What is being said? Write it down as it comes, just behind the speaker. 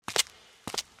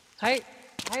Hi,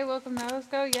 welcome to Let's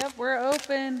Go. Yep, we're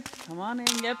open. Come on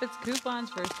in. Yep, it's coupons.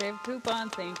 First day of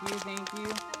coupons. Thank you.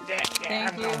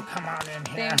 Thank you. Come on in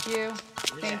here.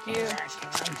 Thank you.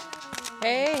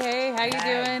 Hey, how you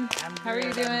doing? How are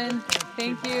you doing?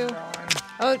 Thank you.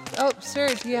 Oh,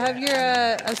 sir, do you have your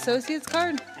associate's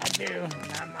card? I do.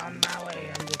 I'm on my way.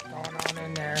 I'm just going on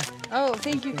in there. Oh,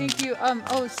 thank you.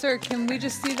 Sir, can we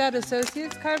just see that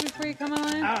associate's card before you come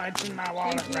on in? Oh, it's in my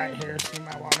wallet right here. See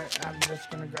my wallet? I'm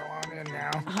just gonna go on in now.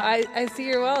 I see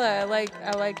your wallet. I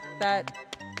like that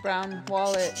brown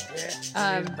wallet.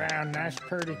 Yeah, it is brown. Nice,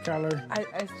 pretty color.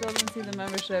 I still didn't see the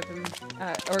membership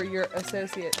or your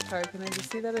associate card. Can I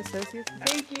just see that associate?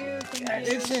 Thank you.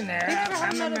 It's in there. Thanks for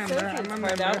I'm a having that member. associate's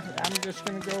card out. I'm just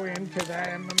gonna go in because I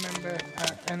am a member,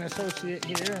 an associate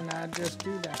here, and I just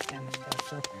do that kind of stuff.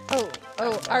 So.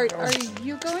 Are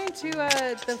you going to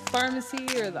the pharmacy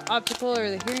or the optical or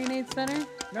the hearing aid center?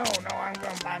 No, I'm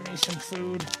going to buy me some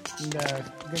food and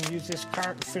going to use this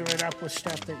cart and fill it up with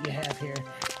stuff that you have here.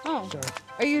 Oh, so,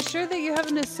 are you sure that you have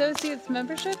an associate's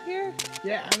membership here?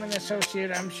 Yeah, I'm an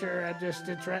associate, I'm sure.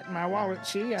 It's right in my wallet.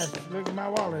 See, look at my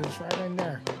wallet, it's right in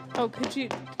there. Oh, could you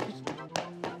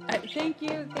thank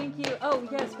you. Oh,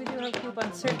 yes, we do have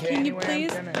coupons. Sir, okay, can you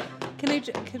please?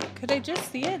 Could I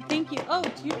just see it? Thank you. Oh,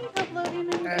 do you need help loading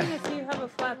anything? I see you have a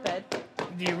flatbed.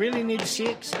 Do you really need to see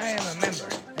it? 'Cause I am a member,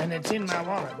 and it's in my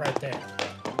wallet right there.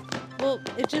 Well,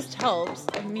 it just helps.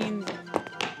 I mean,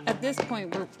 at this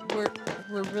point,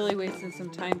 we're really wasting some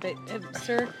time. But,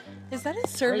 sir, is that a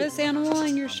service animal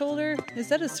on your shoulder? Is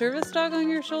that a service dog on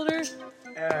your shoulder?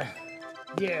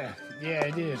 Yeah,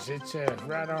 it is. It's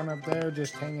right on up there,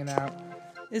 just hanging out.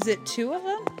 Is it two of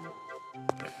them?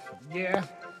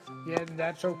 Yeah,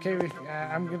 that's okay.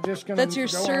 I'm just gonna. That's your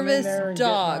go service on in there and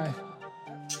dog.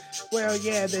 Well,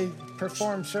 yeah, they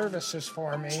perform services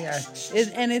for me.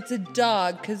 And it's a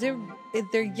dog because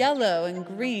they're yellow and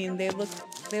green. They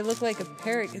look like a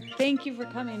parrot. Thank you for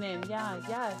coming in. Yeah.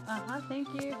 Thank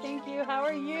you. How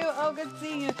are you? Oh, good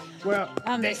seeing you. Well,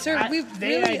 sir,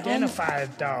 they identify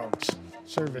dogs,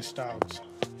 service dogs.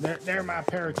 They're my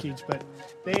parakeets, but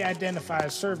they identify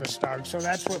as service dogs, so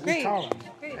that's what we call them.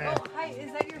 Great. Hi.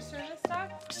 Is that your service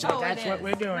dog? So that's what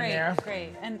we're doing there.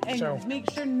 Great. And so, make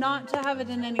sure not to have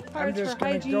it in any parts I'm just for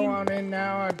hygiene. going to go on in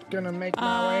now. I'm going to make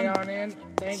my way on in.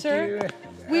 Thank you.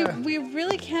 We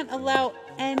really can't allow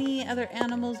any other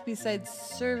animals besides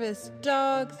service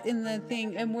dogs in the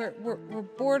thing, and we're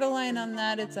borderline on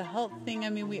that. It's a health thing.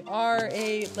 I mean, we are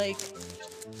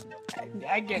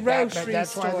I get that, but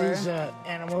that's store. why these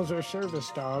animals are service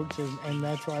dogs, and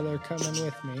that's why they're coming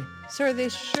with me. Sir, they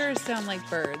sure sound like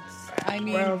birds. I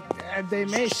mean... Well, they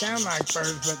may sound like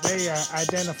birds, but they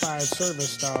identify as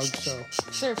service dogs, so...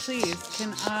 Sir, please,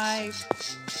 can I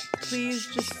please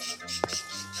just...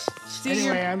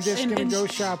 Anyway, I'm just going to go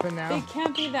shopping now. They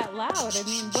can't be that loud. I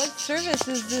mean, what service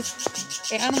is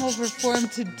this animal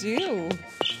performed to do?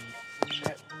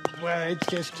 Well, it's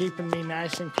just keeping me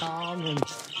nice and calm and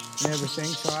everything,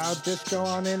 so I'll just go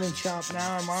on in and shop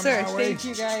now. I'm on my way. Thank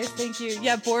you, guys. Thank you.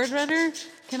 Yeah, board runner,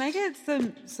 can I get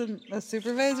a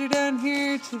supervisor down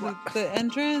here to the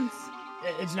entrance?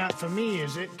 It's not for me,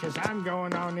 is it? Because I'm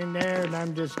going on in there and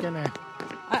I'm just going to...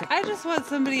 I just want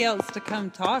somebody else to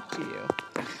come talk to you.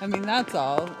 I mean, that's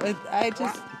all.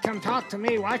 Come talk to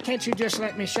me. Why can't you just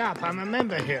let me shop? I'm a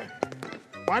member here.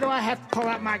 Why do I have to pull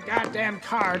out my goddamn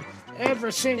card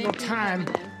every single time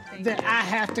that I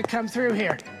have to come through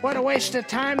here? What a waste of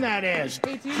time that is.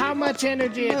 How much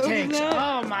energy it takes.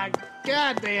 Oh my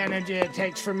God, the energy it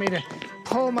takes for me to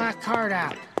pull my card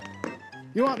out.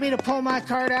 You want me to pull my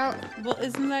card out? Well,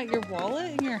 isn't that your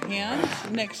wallet in your hand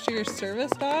next to your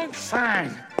service dog?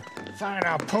 Fine,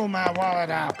 I'll pull my wallet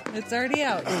out. It's already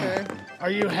out, sir.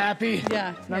 Are you happy?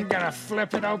 Yeah. I'm gonna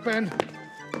flip it open.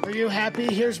 Are you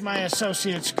happy? Here's my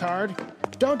associate's card.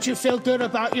 Don't you feel good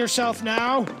about yourself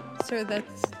now? Sir,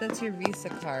 that's your Visa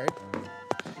card.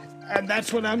 And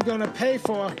that's what I'm gonna pay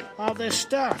for, all this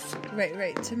stuff.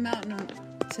 Right, to Mountain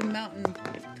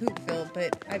Poopville,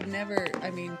 but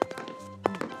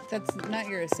that's not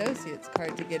your associate's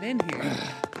card to get in here.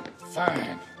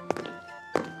 Fine.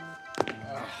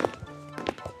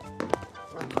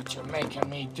 Look what you're making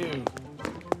me do.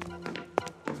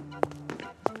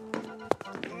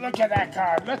 Look at that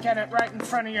card. Look at it right in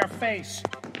front of your face.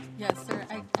 Yes, sir.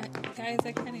 Guys,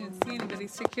 I can't even see anybody.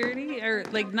 Security? Or,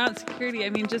 not security. I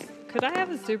mean, just, could I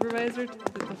have a supervisor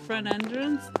to the front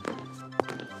entrance?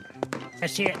 I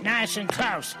see it nice and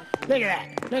close. Look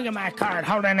at that. Look at my card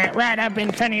holding it right up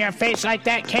in front of your face like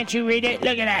that. Can't you read it?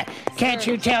 Look at that. Can't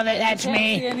you tell that that's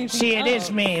me? See, it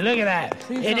is me. Look at that.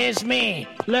 It is me.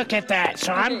 Look at that.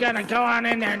 So I'm going to go on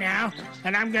in there now,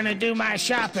 and I'm going to do my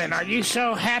shopping. Are you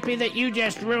so happy that you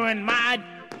just ruined my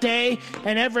day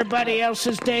and everybody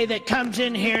else's day that comes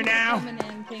in here now?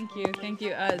 Thank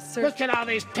you. Sir. Look at all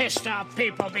these pissed off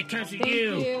people because of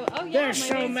you. Thank you. Oh, yeah, They're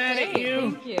so mad at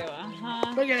you. Thank you.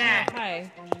 Uh-huh. Look at that.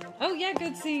 Hi. Oh, yeah,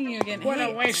 good seeing you again. What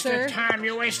hey, a waste sir, of time.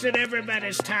 You wasted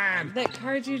everybody's time. That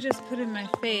card you just put in my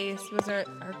face was our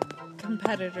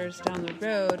competitors down the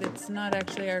road. It's not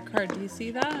actually our card. Do you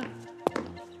see that?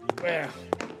 Well,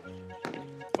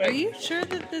 are you sure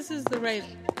that this is the right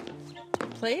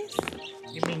place?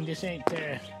 You mean this ain't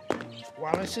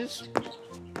Wallace's?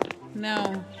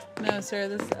 No, sir.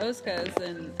 This is Osca's,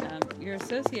 and your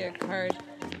associate card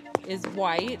is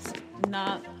white,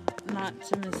 not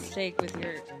to mistake with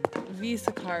your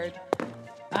Visa card.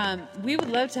 We would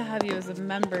love to have you as a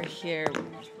member here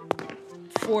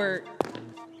for...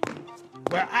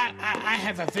 Well, I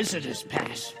have a visitor's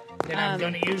pass that I'm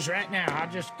going to use right now.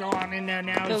 I'll just go on in there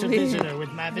now as a visitor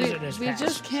with my visitor's pass. We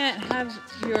just can't have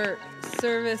your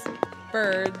service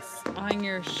birds on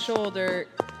your shoulder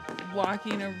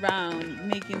walking around,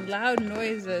 making loud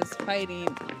noises, fighting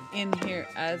in here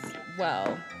as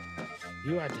well.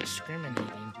 You are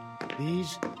discriminating.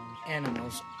 These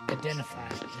animals identify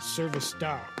as service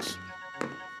dogs.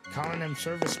 Calling them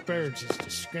service birds is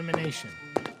discrimination.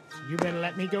 So you better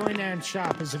let me go in there and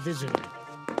shop as a visitor.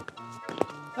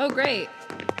 Oh, great.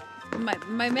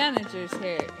 My manager's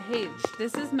here. Hey,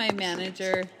 this is my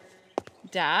manager,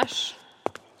 Dash.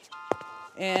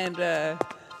 And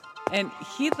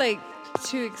he'd like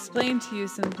to explain to you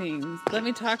some things. Let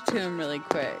me talk to him really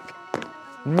quick.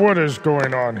 What is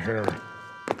going on here?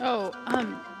 Oh,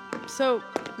 so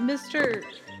Mr.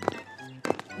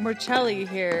 Morcelli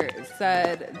here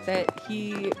said that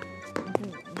he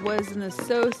was an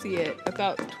associate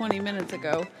about 20 minutes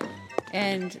ago,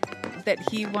 and that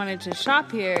he wanted to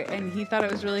shop here, and he thought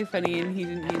it was really funny, and he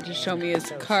didn't need to show me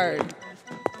his card.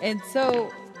 And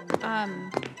so,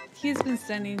 he's been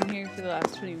standing here for the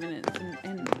last 20 minutes,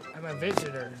 and I'm a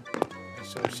visitor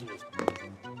associate.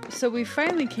 So we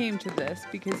finally came to this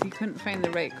because he couldn't find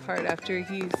the right card after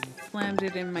he slammed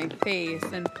it in my face,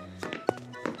 and...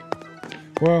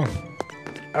 Well,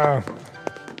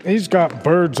 he's got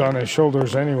birds on his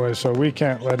shoulders anyway, so we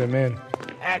can't let him in.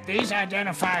 These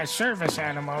identify as service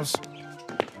animals.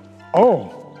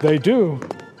 Oh, they do?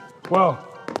 Well,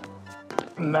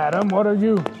 madam, what are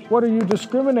you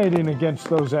discriminating against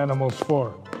those animals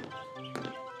for?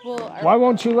 Well, Why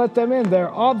won't you let them in? They're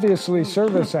obviously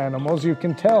service animals. You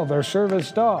can tell they're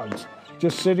service dogs,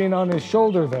 just sitting on his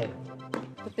shoulder there.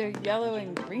 But they're yellow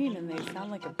and green, and they sound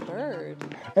like a bird.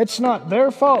 It's not their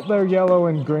fault they're yellow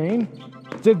and green.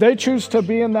 Did they choose to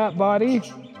be in that body?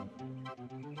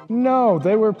 No,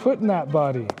 they were put in that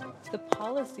body. The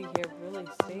policy here really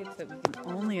states that we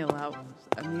can only allow,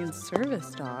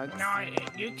 service dogs. No,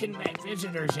 you can let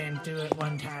visitors in too at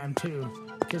one time too,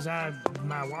 because I have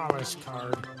my Wallace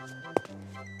card.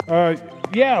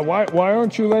 Yeah, why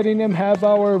aren't you letting him have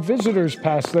our visitor's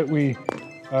pass that we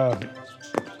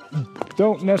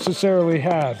don't necessarily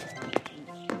have?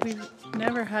 We've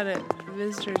never had a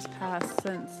visitor's pass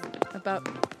since about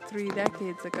 3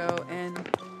 decades ago, and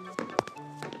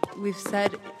we've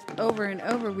said over and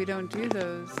over we don't do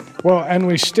those. Well, and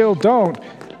we still don't,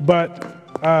 but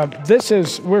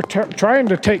we're trying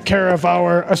to take care of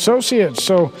our associates,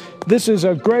 so this is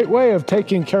a great way of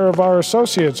taking care of our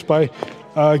associates by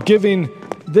giving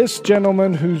this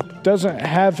gentleman who doesn't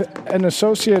have an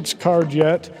associate's card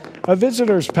yet a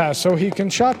visitor's pass so he can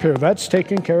shop here. That's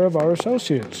taking care of our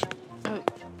associates. Oh,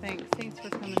 thanks. Thanks for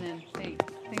coming in.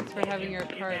 Thanks for having your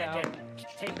card out.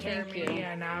 Take care of me,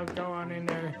 and I'll go on in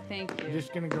there. Thank you. I'm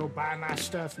just gonna go buy my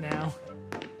stuff now.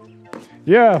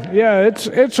 Yeah,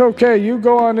 it's okay. You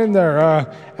go on in there. I'm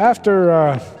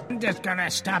just gonna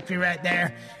stop you right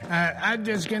there. I'm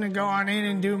just gonna go on in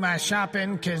and do my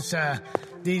shopping because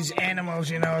these animals,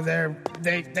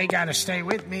 they gotta stay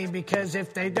with me because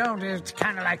if they don't, it's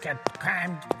kind of like a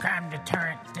crime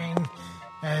deterrent thing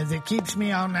that keeps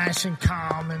me all nice and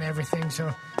calm and everything.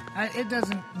 So it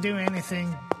doesn't do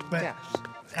anything but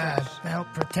help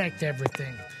protect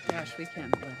everything. Gosh, we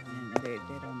can't let them in. They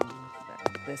don't know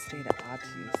that the state of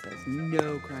Otsu says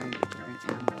no crime deterrent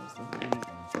animals at any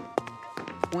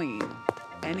point.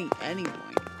 Any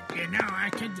point.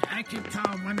 I could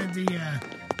call one of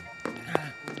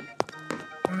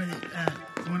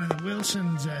the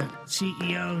Wilson's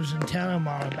CEOs and tell him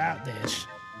all about this.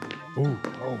 Ooh,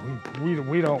 oh,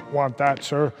 we don't want that,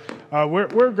 sir.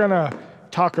 We're gonna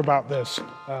talk about this.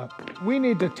 We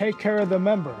need to take care of the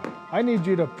member. I need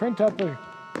you to print up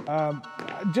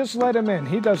just let him in.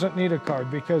 He doesn't need a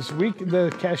card because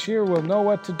the cashier will know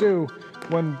what to do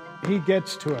when he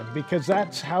gets to him, because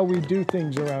that's how we do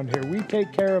things around here. We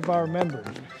take care of our members.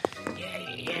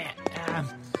 Yeah.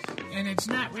 And it's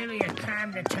not really a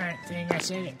crime deterrent thing. I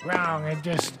said it wrong. It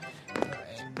just,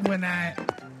 when I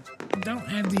don't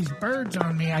have these birds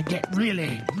on me, I get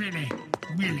really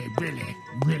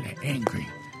angry.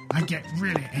 I get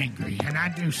really angry, and I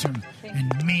do some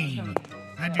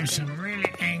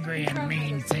really angry and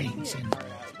mean things, and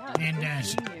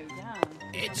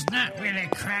it's not really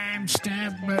crime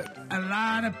stuff, but a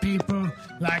lot of people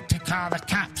like to call the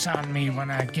cops on me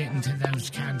when I get into those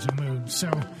kinds of moods.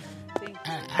 So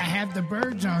I have the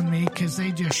birds on me because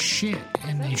they just shit,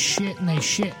 and they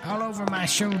shit all over my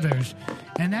shoulders,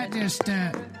 and that just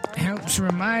helps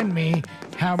remind me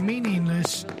how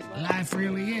meaningless life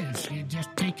really is. You just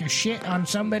take a shit on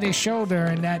somebody's shoulder,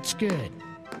 and that's good.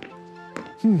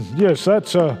 Yes,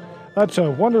 that's a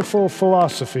wonderful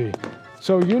philosophy.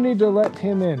 So you need to let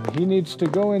him in. He needs to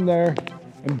go in there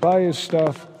and buy his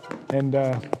stuff and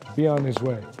be on his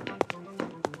way.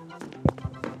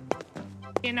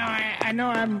 You know, I know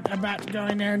I'm about to go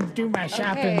in there and do my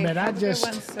shopping, but I just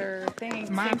Good one, sir. Thanks.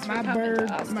 my Thanks for coming bird,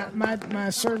 to Austin. my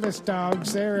service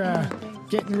dogs, they're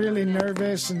getting really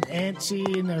nervous and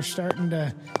antsy, and they're starting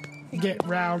to get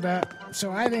riled up.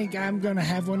 So I think I'm going to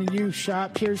have one of you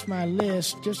shop. Here's my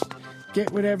list. Just get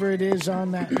whatever it is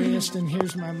on that list, and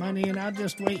here's my money, and I'll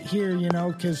just wait here,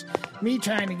 because me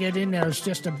trying to get in there is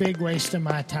just a big waste of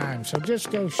my time. So just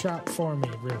go shop for me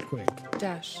real quick.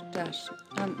 Dash.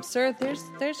 Sir,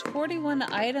 there's 41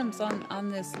 items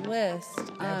on this list.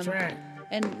 That's right.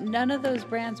 And none of those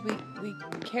brands we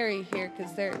carry here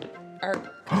because they're our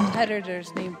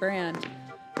competitors' name brand.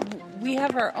 We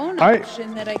have our own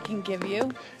option that I can give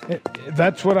you.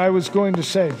 That's what I was going to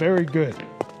say. Very good.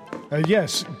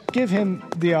 Yes, give him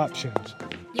the options.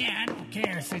 Yeah, I don't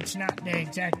care if it's not the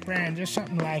exact brand, just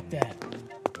something like that.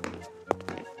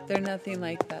 They're nothing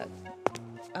like that.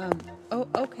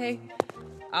 Okay.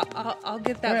 I'll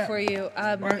get that for you.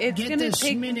 It's get gonna the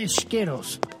take. Smithers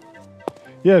Skittles.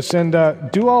 Yes, and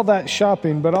do all that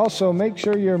shopping, but also make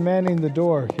sure you're manning the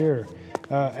door here.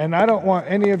 And I don't want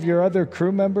any of your other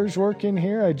crew members working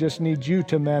here. I just need you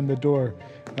to man the door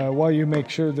while you make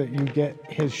sure that you get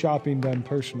his shopping done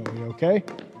personally, okay?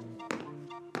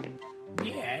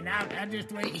 Yeah, and I'll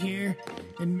just wait here.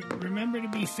 And remember to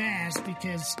be fast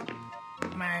because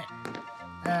my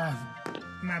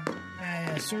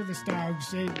service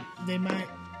dogs, they might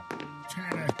try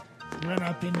to run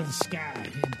up into the sky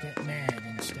and get mad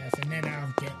and stuff, and then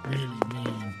I'll get really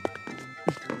mean.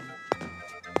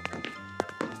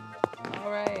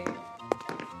 All right.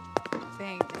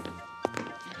 Thanks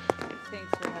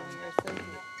for having your associate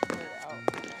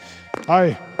out.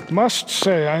 I must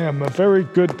say I am a very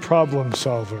good problem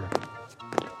solver.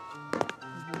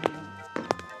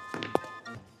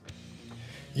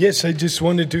 Yes, I just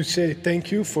wanted to say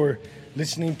thank you for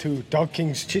listening to Dog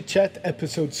King's Chit Chat,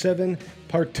 Episode 7,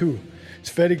 Part 2. It's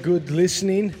very good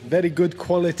listening, very good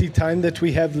quality time that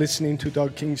we have listening to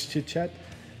Dog King's Chit Chat.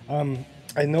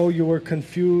 I know you were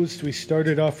confused. We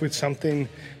started off with something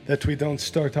that we don't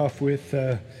start off with,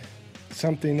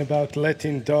 something about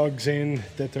letting dogs in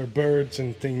that are birds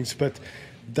and things, but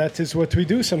that is what we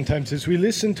do sometimes, is we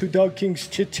listen to Dog King's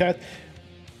Chit Chat,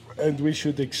 and we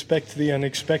should expect the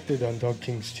unexpected on Dog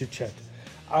King's Chit Chat.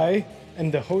 I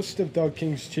am the host of Dog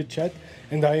King's Chit Chat,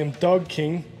 and I am Dog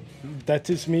King. That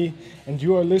is me, and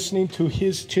you are listening to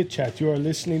his Chit Chat. You are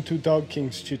listening to Dog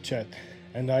King's Chit Chat,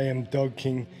 and I am Dog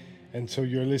King, and so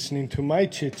you're listening to my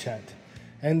Chit Chat.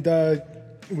 And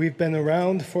we've been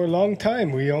around for a long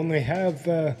time. We only have,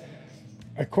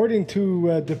 according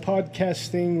to the podcast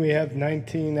thing, we have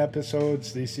 19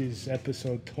 episodes. This is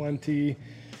episode 20.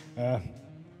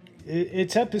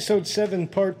 It's episode 7,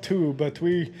 part 2, but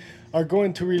we are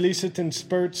going to release it in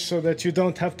spurts so that you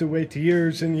don't have to wait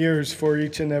years and years for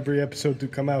each and every episode to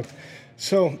come out.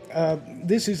 So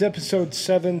this is episode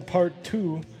 7, part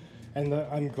 2, and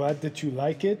I'm glad that you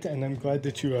like it, and I'm glad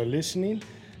that you are listening.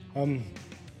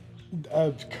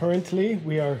 Currently,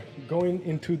 we are going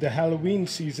into the Halloween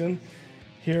season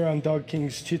here on Dog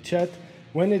King's Chit Chat.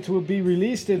 When it will be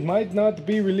released, it might not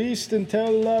be released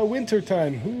until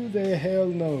wintertime. Who the hell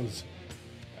knows?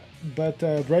 But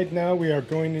right now we are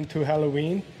going into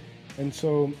Halloween, and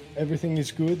so everything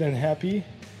is good and happy.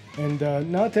 And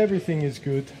not everything is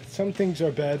good. Some things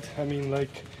are bad. I mean,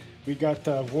 like, we got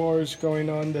wars going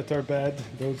on that are bad.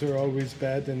 Those are always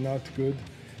bad and not good.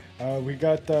 We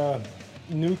got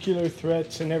nuclear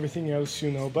threats and everything else,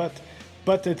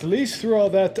 but at least through all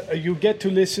that, you get to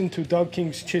listen to Dog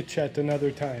King's Chit Chat another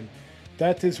time.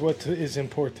 That is what is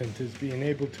important, is being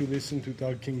able to listen to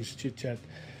Dog King's Chit Chat.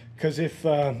 Because if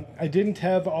I didn't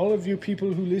have all of you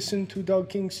people who listen to Dog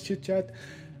King's Chit Chat,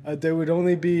 there would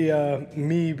only be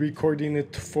me recording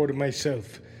it for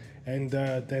myself. And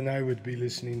then I would be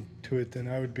listening to it, and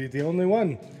I would be the only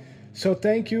one. So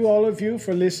thank you, all of you,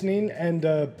 for listening and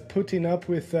putting up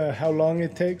with how long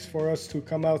it takes for us to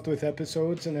come out with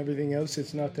episodes and everything else.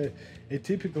 It's not a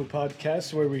typical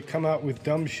podcast where we come out with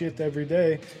dumb shit every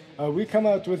day. We come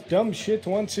out with dumb shit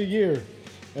once a year.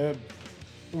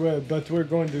 But we're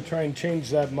going to try and change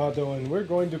that motto, and we're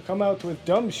going to come out with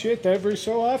dumb shit every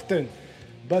so often.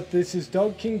 But this is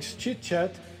Dog King's Chit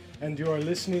Chat, and you are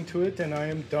listening to it, and I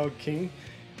am Dog King.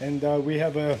 And we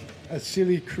have a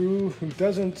silly crew who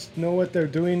doesn't know what they're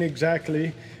doing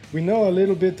exactly. We know a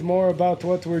little bit more about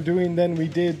what we're doing than we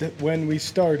did when we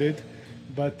started.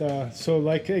 But so,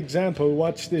 like example,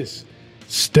 watch this.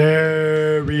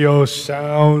 Stereo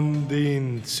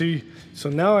sounding. See? So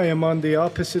now I am on the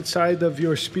opposite side of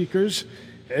your speakers,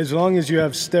 as long as you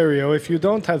have stereo. If you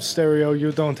don't have stereo,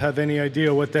 you don't have any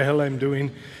idea what the hell I'm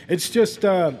doing. It's just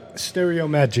stereo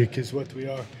magic is what we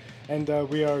are. And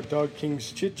we are Dog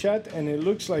King's Chit Chat, and it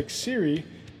looks like Siri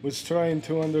was trying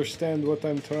to understand what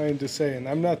I'm trying to say. And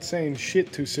I'm not saying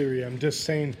shit to Siri, I'm just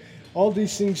saying all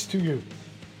these things to you.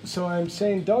 So I'm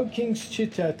saying Dog King's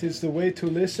Chit Chat is the way to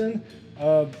listen,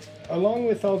 along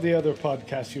with all the other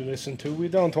podcasts you listen to. We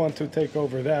don't want to take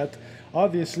over that.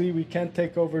 Obviously, we can't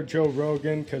take over Joe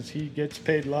Rogan because he gets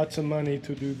paid lots of money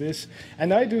to do this.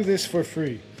 And I do this for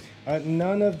free.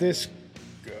 None of this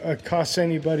costs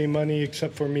anybody money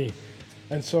except for me.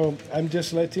 And so I'm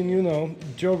just letting you know,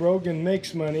 Joe Rogan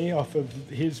makes money off of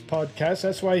his podcast.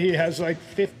 That's why he has like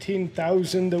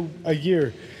 15,000 a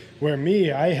year, where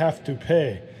me, I have to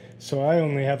pay. So I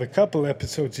only have a couple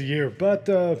episodes a year, but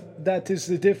that is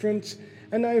the difference.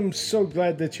 And I am so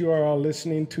glad that you are all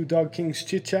listening to Dog King's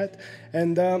Chit Chat.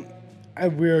 And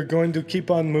we're going to keep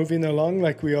on moving along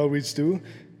like we always do.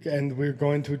 And we're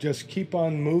going to just keep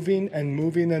on moving and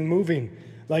moving and moving,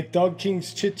 like Dog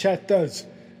King's Chit Chat does.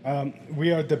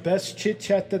 We are the best chit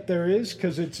chat that there is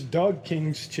because it's Dog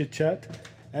King's Chit Chat.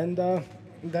 And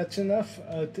that's enough.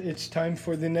 It's time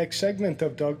for the next segment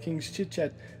of Dog King's Chit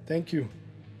Chat. Thank you.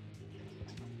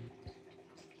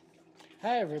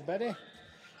 Hi, everybody.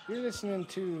 You're listening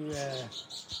to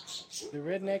the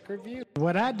Redneck Review.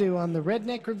 What I do on the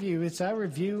Redneck Review is I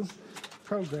review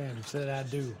programs that I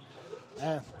do.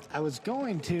 I was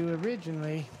going to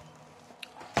originally,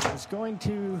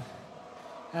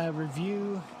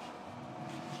 review.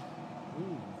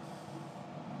 Ooh.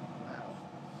 Wow.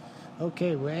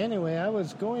 Okay, well, anyway, I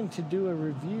was going to do a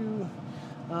review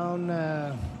on.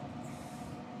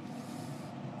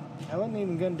 I wasn't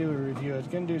even going to do a review. I was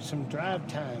going to do some drive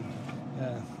time,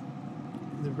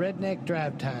 the Redneck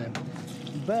Drive Time.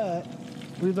 But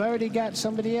we've already got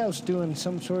somebody else doing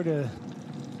some sort of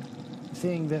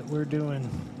thing that we're doing.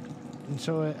 And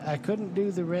so I couldn't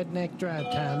do the Redneck Drive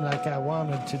Time like I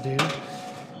wanted to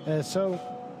do. So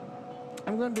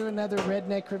I'm going to do another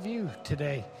Redneck Review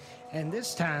today. And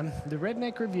this time, the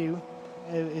Redneck Review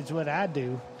is what I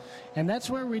do. And that's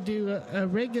where we do a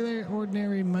regular,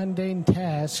 ordinary, mundane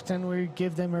tasks, and we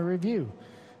give them a review.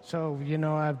 So,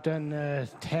 I've done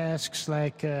tasks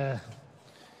like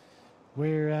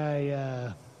where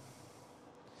I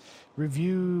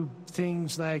review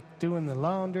things like doing the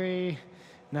laundry,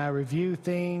 and I review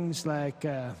things like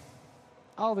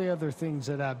all the other things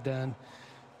that I've done,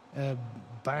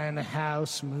 buying a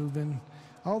house, moving,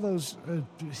 all those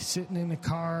sitting in a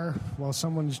car while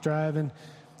someone's driving.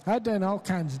 I've done all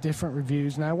kinds of different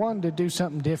reviews, and I wanted to do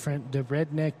something different, the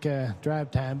Redneck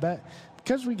Drive Time. But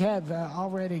because we have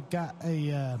already got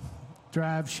a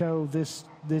drive show this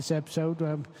episode,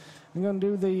 I'm going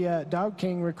to do the Dog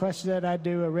King requested that I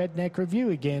do a Redneck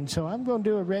Review again. So I'm going to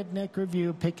do a Redneck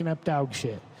Review picking up dog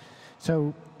shit.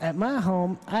 So at my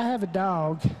home, I have a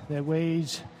dog that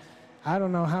weighs, I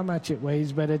don't know how much it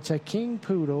weighs, but it's a king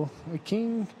poodle,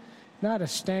 not a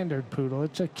standard poodle.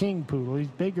 It's a king poodle. He's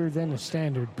bigger than a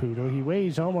standard poodle. He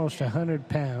weighs almost 100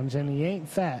 pounds, and he ain't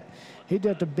fat. He's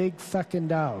just a big fucking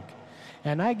dog.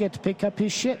 And I get to pick up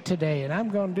his shit today, and I'm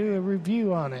going to do a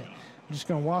review on it. I'm just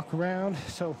going to walk around.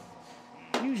 So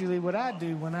usually what I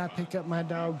do when I pick up my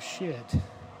dog's shit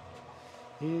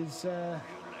is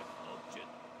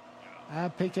I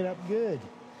pick it up good.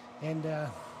 And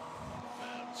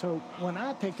so when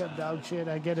I pick up dog shit,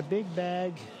 I get a big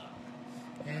bag,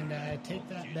 and I take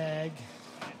that bag,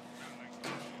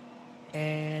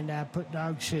 and I put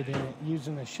dog shit in it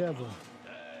using a shovel.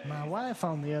 My wife,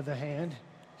 on the other hand,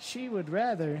 she would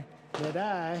rather that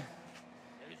I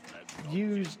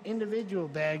use individual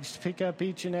bags to pick up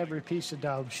each and every piece of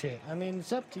dog shit. I mean,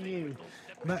 it's up to you.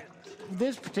 But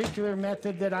this particular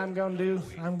method that I'm going to do,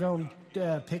 I'm going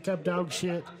to pick up dog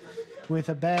shit with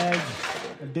a bag,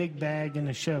 a big bag, and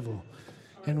a shovel.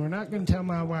 And we're not going to tell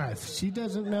my wife. She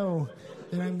doesn't know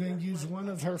that I'm going to use one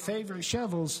of her favorite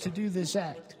shovels to do this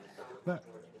act. But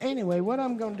anyway, what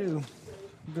I'm going to do,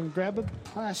 I'm going to grab a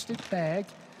plastic bag.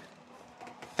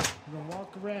 I'm going to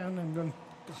walk around. I'm going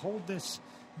to hold this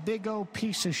big old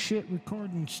piece of shit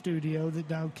recording studio that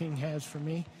Dog King has for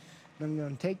me. I'm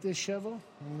going to take this shovel.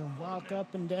 I'm going to walk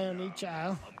up and down each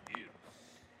aisle.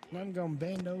 And I'm going to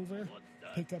bend over,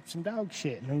 pick up some dog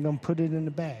shit, and I'm going to put it in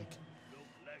the bag.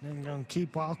 Then I'm going to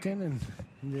keep walking, and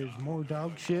there's more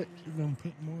dog shit. I'm going to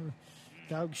put more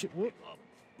dog shit. Whoop,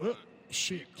 whoop,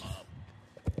 shit.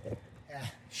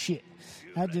 Shit.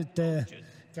 I just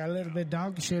got a little bit of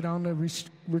dog shit on the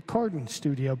recording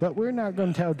studio, but we're not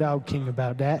going to tell Dog King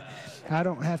about that. I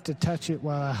don't have to touch it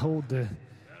while I hold the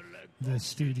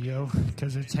studio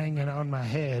because it's hanging on my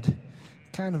head.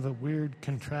 Kind of a weird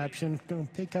contraption. Going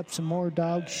to pick up some more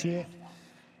dog shit,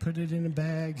 put it in a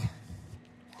bag.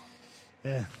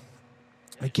 Yeah.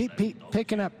 I keep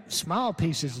picking up small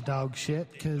pieces of dog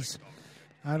shit because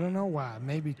I don't know why.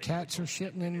 Maybe cats are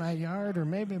shitting in my yard, or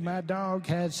maybe my dog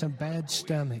had some bad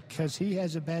stomach because he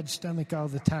has a bad stomach all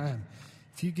the time.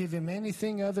 If you give him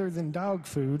anything other than dog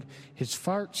food, his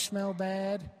farts smell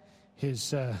bad,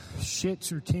 his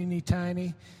shits are teeny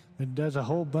tiny, and does a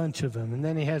whole bunch of them. And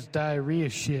then he has diarrhea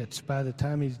shits by the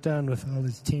time he's done with all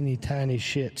his teeny tiny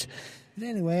shits. But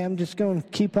anyway, I'm just going to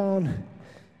keep on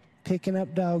picking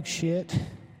up dog shit,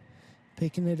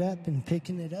 picking it up and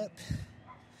picking it up,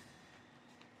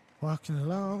 walking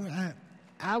along.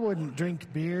 I wouldn't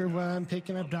drink beer while I'm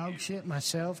picking up dog shit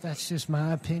myself. That's just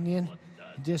my opinion.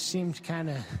 It just seems kind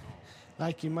of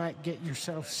like you might get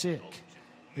yourself sick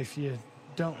if you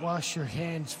don't wash your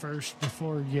hands first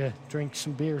before you drink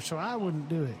some beer. So I wouldn't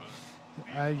do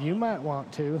it. You might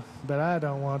want to, but I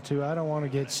don't want to. I don't want to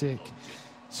get sick.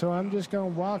 So I'm just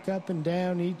going to walk up and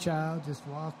down each aisle, just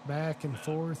walk back and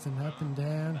forth and up and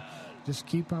down. Just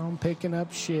keep on picking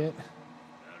up shit.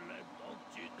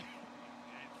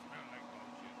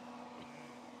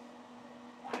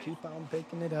 Keep on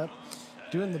picking it up.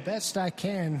 Doing the best I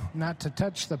can not to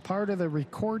touch the part of the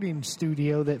recording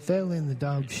studio that fell in the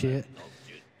dog shit.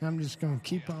 I'm just going to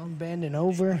keep on bending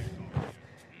over.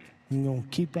 I'm going to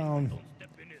keep on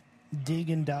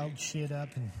digging dog shit up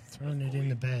and throwing it in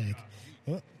the bag.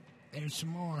 Oh, there's some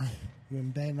more. I'm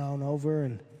going to bend on over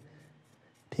and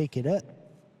pick it up,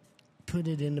 put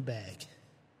it in the bag.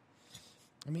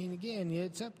 I mean, again,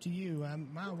 it's up to you.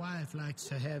 My wife likes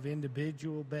to have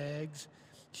individual bags.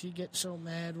 She gets so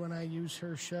mad when I use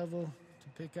her shovel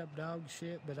to pick up dog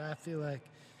shit, but I feel like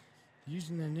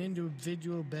using an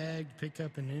individual bag to pick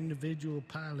up an individual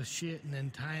pile of shit and then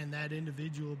tying that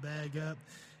individual bag up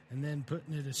and then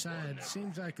putting it aside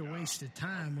seems like a waste of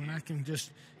time when I can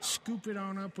just scoop it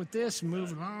on up with this,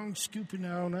 move along, scoop it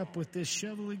on up with this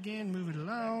shovel again, move it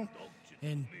along,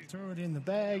 and throw it in the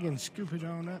bag and scoop it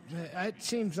on up. It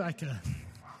seems like a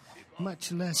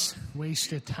much less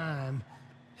waste of time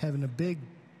having a big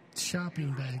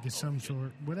shopping bag of some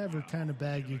sort, whatever kind of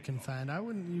bag you can find. I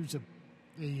wouldn't use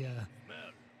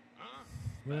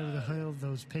whatever the hell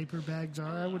those paper bags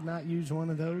are. I would not use one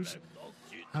of those.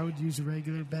 I would use a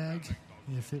regular bag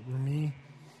if it were me.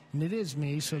 And it is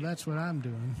me, so that's what I'm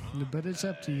doing. But it's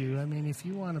up to you. I mean, if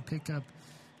you want to pick up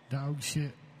dog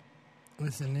shit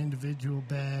with an individual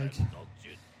bag,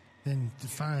 then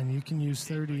fine. You can use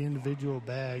 30 individual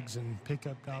bags and pick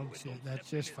up dog shit. That's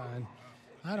just fine.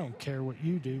 I don't care what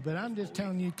you do, but I'm just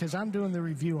telling you because I'm doing the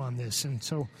review on this. And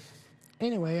so,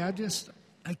 anyway,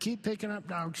 I keep picking up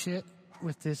dog shit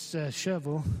with this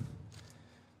shovel,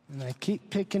 and I keep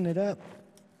picking it up.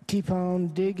 Keep on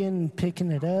digging and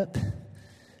picking it up.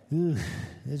 Ooh,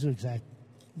 this looks like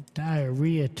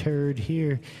diarrhea turd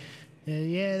here.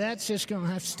 Yeah, that's just going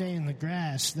to have to stay in the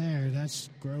grass there. That's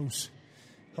gross.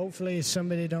 Hopefully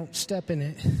somebody don't step in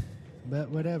it. But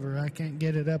whatever, I can't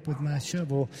get it up with my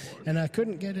shovel. And I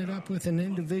couldn't get it up with an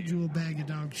individual bag of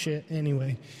dog shit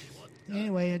anyway.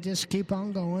 Anyway, I just keep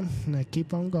on going. And I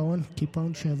keep on going. Keep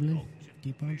on shoveling.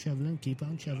 Keep on shoveling. Keep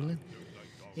on shoveling.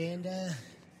 And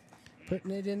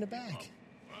putting it in the bag.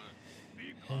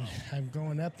 And I'm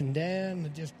going up and down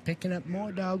and just picking up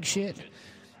more dog shit.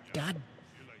 God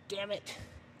damn it.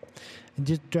 I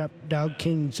just dropped Dog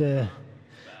King's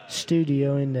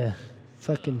studio in the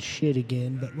fucking shit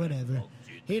again, but whatever.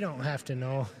 He don't have to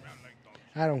know.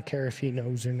 I don't care if he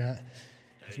knows or not.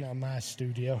 It's not my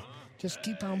studio. Just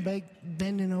keep on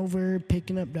bending over,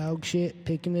 picking up dog shit,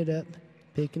 picking it up,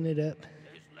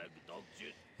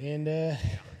 and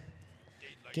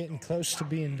getting close to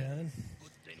being done.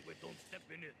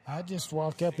 I just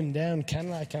walk up and down kind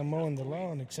of like I'm mowing the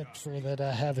lawn, except for that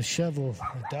I have a shovel,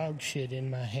 a dog shit in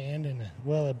my hand, and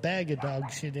a bag of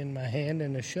dog shit in my hand,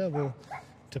 and a shovel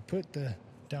to put the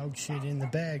dog shit in the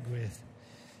bag with.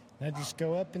 I just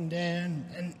go up and down,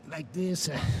 and like this,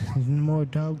 more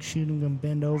dog shit I'm going to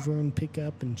bend over and pick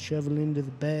up and shovel into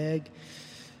the bag.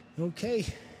 Okay.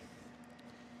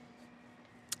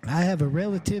 I have a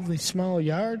relatively small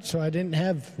yard, so I didn't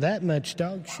have that much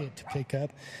dog shit to pick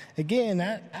up. Again,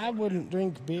 I wouldn't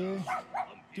drink beer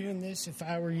doing this if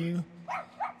I were you,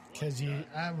 because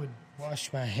I would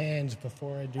wash my hands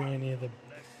before I do any of the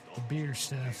beer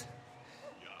stuff.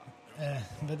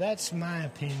 But that's my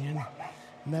opinion,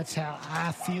 and that's how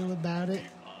I feel about it.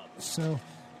 So,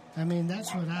 I mean,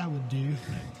 that's what I would do,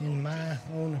 in my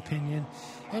own opinion.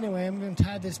 Anyway, I'm going to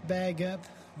tie this bag up.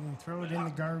 I'm going to throw it in the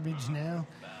garbage now,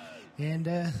 and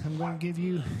I'm going to give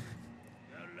you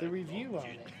the review on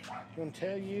it. I'm going to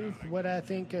tell you what I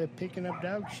think picking up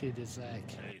dog shit is like.